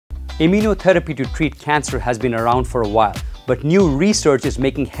Immunotherapy to treat cancer has been around for a while, but new research is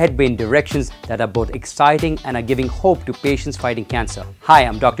making headway in directions that are both exciting and are giving hope to patients fighting cancer. Hi,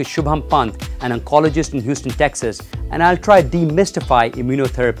 I'm Dr. Shubam Pant, an oncologist in Houston, Texas, and I'll try to demystify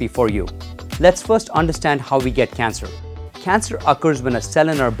immunotherapy for you. Let's first understand how we get cancer. Cancer occurs when a cell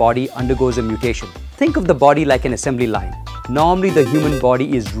in our body undergoes a mutation. Think of the body like an assembly line. Normally, the human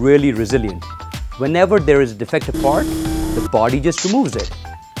body is really resilient. Whenever there is a defective part, the body just removes it.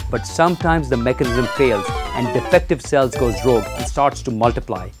 But sometimes the mechanism fails and defective cells goes rogue and starts to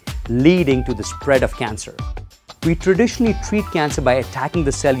multiply, leading to the spread of cancer. We traditionally treat cancer by attacking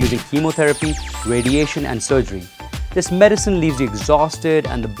the cell using chemotherapy, radiation, and surgery. This medicine leaves you exhausted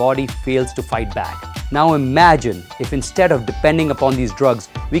and the body fails to fight back. Now imagine if instead of depending upon these drugs,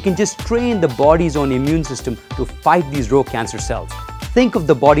 we can just train the body's own immune system to fight these rogue cancer cells. Think of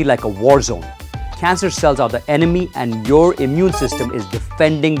the body like a war zone. Cancer cells are the enemy and your immune system is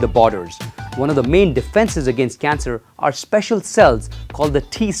defending the borders. One of the main defenses against cancer are special cells called the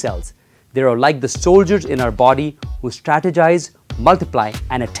T cells. They are like the soldiers in our body who strategize, multiply,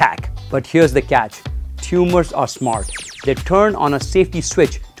 and attack. But here's the catch. Tumors are smart. They turn on a safety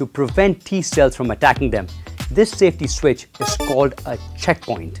switch to prevent T cells from attacking them. This safety switch is called a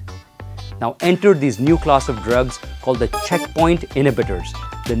checkpoint. Now enter these new class of drugs called the checkpoint inhibitors,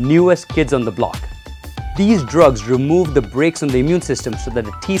 the newest kids on the block. These drugs remove the brakes on the immune system so that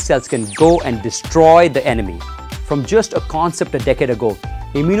the T cells can go and destroy the enemy. From just a concept a decade ago,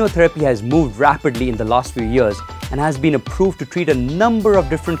 immunotherapy has moved rapidly in the last few years and has been approved to treat a number of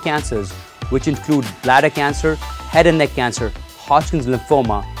different cancers, which include bladder cancer, head and neck cancer, Hodgkin's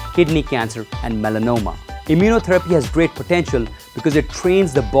lymphoma, kidney cancer, and melanoma. Immunotherapy has great potential because it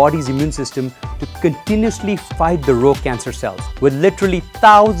trains the body's immune system to continuously fight the rogue cancer cells. With literally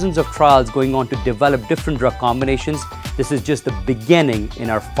thousands of trials going on to develop different drug combinations, this is just the beginning in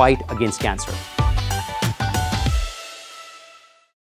our fight against cancer.